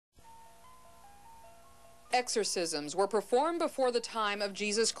Exorcisms were performed before the time of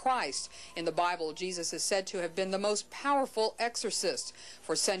Jesus Christ. In the Bible, Jesus is said to have been the most powerful exorcist.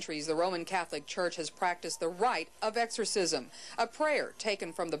 For centuries, the Roman Catholic Church has practiced the rite of exorcism, a prayer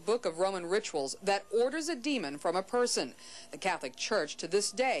taken from the Book of Roman Rituals that orders a demon from a person. The Catholic Church to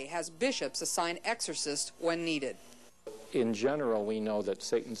this day has bishops assign exorcists when needed. In general, we know that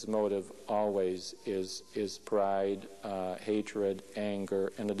Satan's motive always is pride, hatred,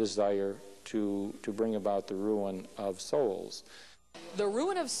 anger, and a desire to bring about the ruin of souls. The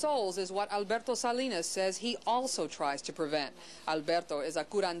ruin of souls is what Alberto Salinas says he also tries to prevent. Alberto is a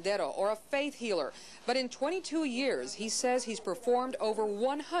curandero, or a faith healer, but in 22 years he says he's performed over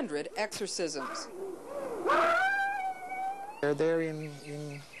 100 exorcisms. They're there in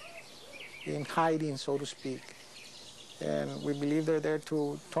hiding, so to speak, and we believe they're there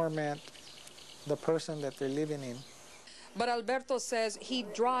to torment the person that they're living in. But Alberto says he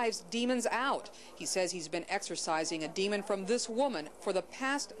drives demons out. He says he's been exorcising a demon from this woman for the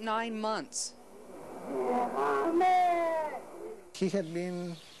past 9 months. He had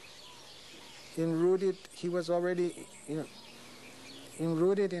been enrooted, he was already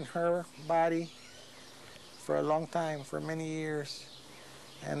enrooted in her body for a long time, for many years,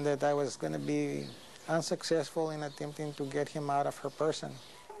 and that I was going to be unsuccessful in attempting to get him out of her person.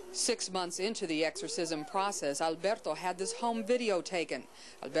 6 months into the exorcism process, Alberto had this home video taken.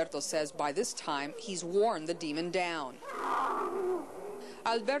 Alberto says by this time he's worn the demon down.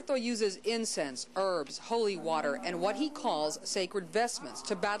 Alberto uses incense, herbs, holy water, and what he calls sacred vestments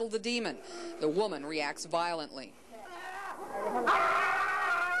to battle the demon. The woman reacts violently.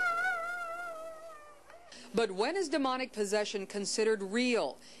 But when is demonic possession considered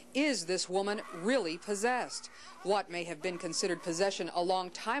real? Is this woman really possessed? What may have been considered possession a long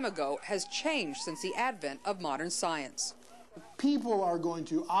time ago has changed since the advent of modern science. People are going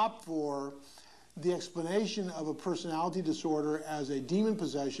to opt for the explanation of a personality disorder as a demon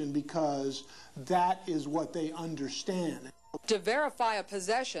possession because that is what they understand. To verify a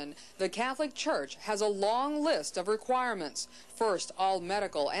possession, the Catholic Church has a long list of requirements. First, all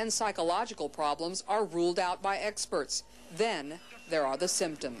medical and psychological problems are ruled out by experts. Then, there are the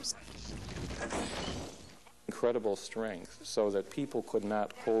symptoms. Incredible strength, so that people could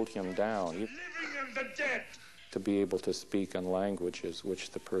not hold him down. Living and the dead. To be able to speak in languages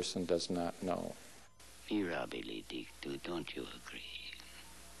which the person does not know. Mirabile dictu, don't you agree?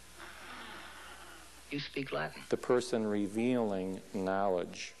 You speak Latin. The person revealing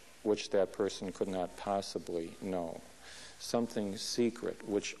knowledge which that person could not possibly know. Something secret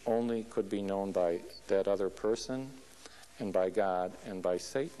which only could be known by that other person and by God and by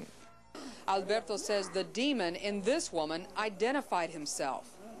Satan. Alberto says the demon in this woman identified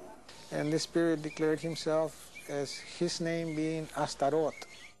himself. And the spirit declared himself as his name being Astaroth.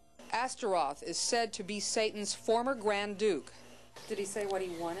 Astaroth is said to be Satan's former Grand Duke. Did he say what he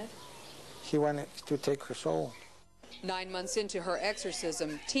wanted? He wanted to take her soul. 9 months into her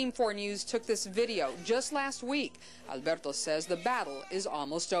exorcism, Team 4 News took this video just last week. Alberto says the battle is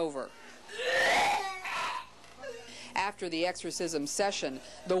almost over. After the exorcism session,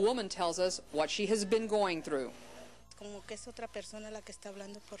 the woman tells us what she has been going through.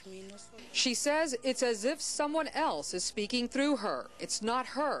 She says it's as if someone else is speaking through her. It's not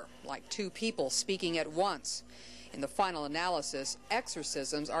her, like two people speaking at once. In the final analysis,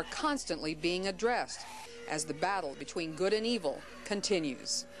 exorcisms are constantly being addressed as the battle between good and evil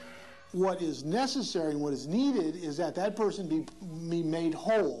continues. What is necessary and what is needed is that that person be made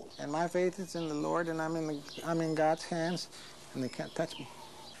whole. And my faith is in the Lord, and I'm in God's hands, and they can't touch me.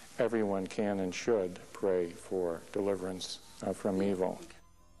 Everyone can and should pray for deliverance from evil.